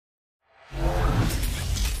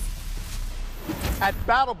At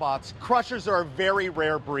BattleBots, crushers are a very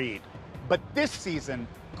rare breed. But this season,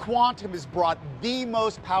 Quantum has brought the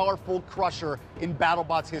most powerful crusher in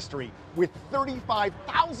BattleBots history with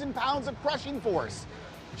 35,000 pounds of crushing force,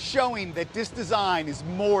 showing that this design is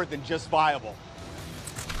more than just viable.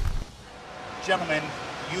 Gentlemen,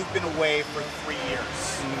 you've been away for 3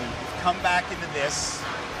 years. You've come back into this.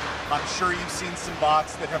 I'm sure you've seen some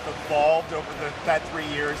bots that have evolved over that 3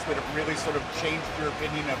 years that have really sort of changed your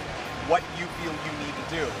opinion of what you feel you need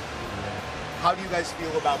to do. How do you guys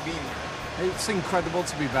feel about being here? It's incredible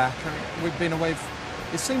to be back. We've been away,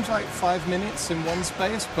 it seems like 5 minutes in one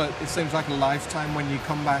space, but it seems like a lifetime when you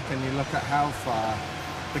come back and you look at how far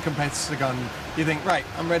the competitors have gone. You think, right,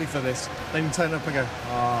 I'm ready for this. Then you turn up and go,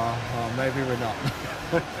 oh maybe we're not.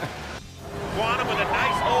 Quantum with a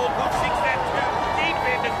nice hold, who sinks that too deep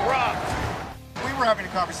into Grubbs. We were having a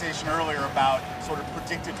conversation earlier about sort of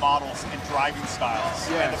predicted models and driving styles.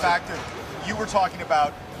 Yes. And the fact that you were talking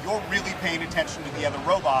about you're really paying attention to the other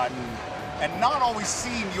robot and not always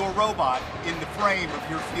seeing your robot in the frame of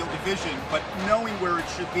your field of vision, but knowing where it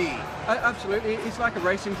should be. Absolutely, it's like a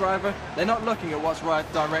racing driver. They're not looking at what's right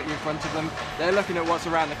directly in front of them. They're looking at what's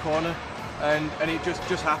around the corner, and it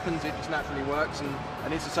just happens. It just naturally works,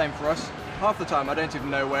 and it's the same for us. Half the time I don't even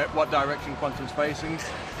know what direction Quantum's facing,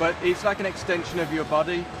 but it's like an extension of your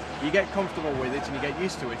body. You get comfortable with it and you get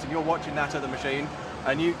used to it, and you're watching that other machine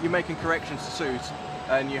and you're making corrections to suit,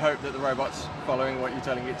 and you hope that the robot's following what you're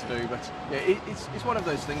telling it to do. But yeah, it's one of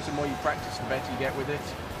those things, the more you practice the better you get with it.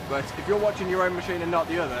 But if you're watching your own machine and not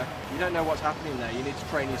the other, you don't know what's happening there. You need to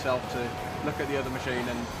train yourself to look at the other machine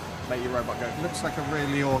and make your robot go. It looks like a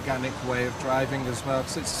really organic way of driving as well,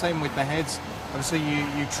 because it's the same with the heads. Obviously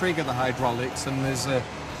you trigger the hydraulics and there's a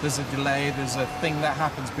delay, there's a thing that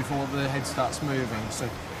happens before the head starts moving.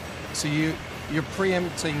 So you're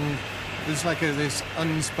preempting, there's like this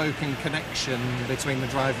unspoken connection between the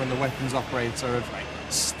driver and the weapons operator of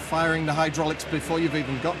firing the hydraulics before you've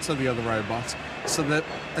even got to the other robot, so that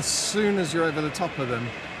as soon as you're over the top of them,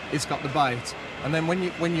 it's got the bite. And then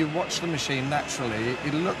when you watch the machine naturally,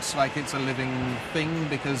 it looks like it's a living thing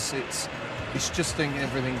because it's just doing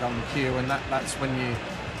everything on cue, and that's when you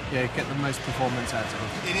get the most performance out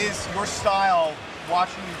of it. It is, your style,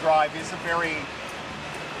 watching you drive, is a very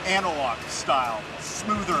analog style,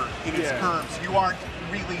 smoother in its curves. You aren't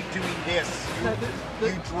really doing this.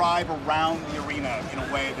 You drive around the arena in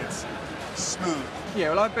a way that's smooth. Yeah,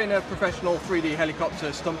 well, I've been a professional 3D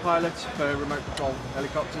helicopter stunt pilot for remote control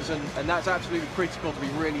helicopters, and that's absolutely critical to be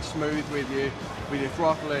really smooth with your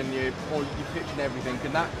throttle and your pitch and everything,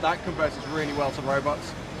 and that converts really well to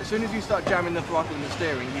robots. As soon as you start jamming the throttle and the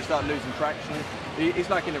steering, you start losing traction. It's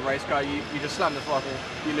like in a race car, you just slam the throttle,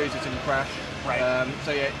 you lose it and you crash. Right.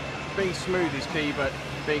 So yeah, being smooth is key, but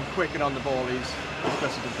being quick and on the ball is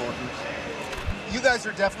just as important. You guys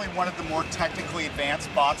are definitely one of the more technically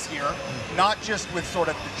advanced bots here, not just with sort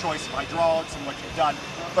of the choice of hydraulics and what you've done,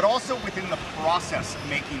 but also within the process of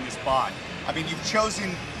making this bot. I mean, you've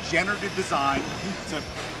chosen generative design to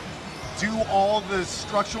do all the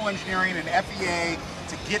structural engineering and FEA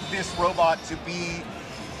to get this robot to be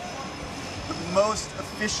the most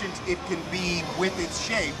efficient it can be with its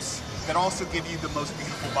shapes, that also give you the most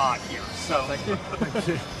beautiful bot here. So thank you.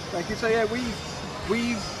 Thank you. So yeah,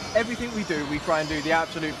 everything we do, we try and do the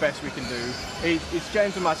absolute best we can do. It's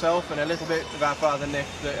James and myself and a little bit of our father Nick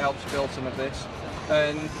that helps build some of this.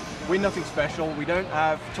 And we're nothing special. We don't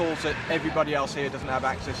have tools that everybody else here doesn't have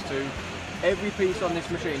access to. Every piece on this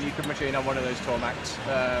machine you can machine on one of those Tormacs.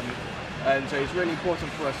 And so it's really important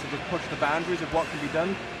for us to just push the boundaries of what can be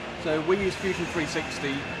done. So we use Fusion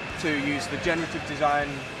 360 to use the generative design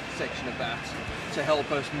section of that to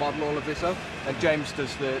help us model all of this up, and James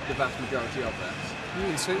does the vast majority of that.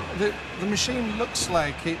 Yeah, so the machine looks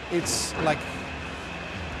like it's like,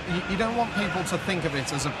 you don't want people to think of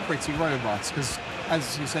it as a pretty robot, because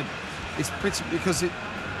as you said, it's pretty because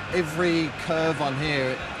every curve on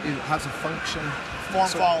here it has a function.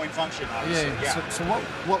 Form-following function, obviously. Yeah. So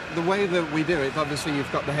what the way that we do it, obviously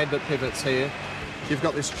you've got the head that pivots here, you've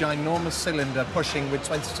got this ginormous cylinder pushing with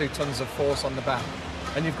 22 tons of force on the back,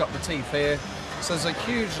 and you've got the teeth here. So there's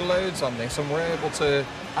huge loads on this, and we're able to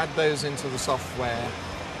add those into the software,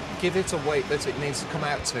 give it a weight that it needs to come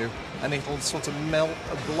out to, and it'll sort of melt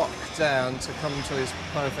a block down to come to this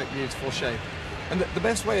perfect, beautiful shape. And the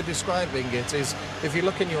best way of describing it is, if you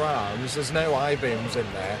look in your arms, there's no I-beams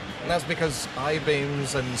in there, and that's because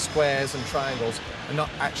I-beams and squares and triangles are not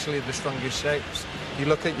actually the strongest shapes. You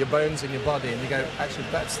look at your bones in your body and you go, actually,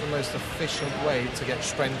 that's the most efficient way to get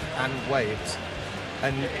strength and weight.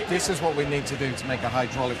 And this is what we need to do to make a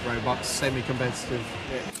hydraulic robot semi-competitive.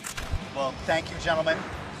 Well, thank you, gentlemen.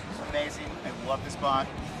 It's amazing. I love this bot.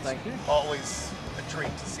 Thank you. Always a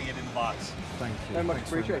treat to see it in the box. Thank you. Very much Thanks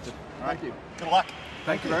very appreciated. All right. Thank you. Good luck.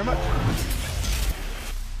 Thank you very much.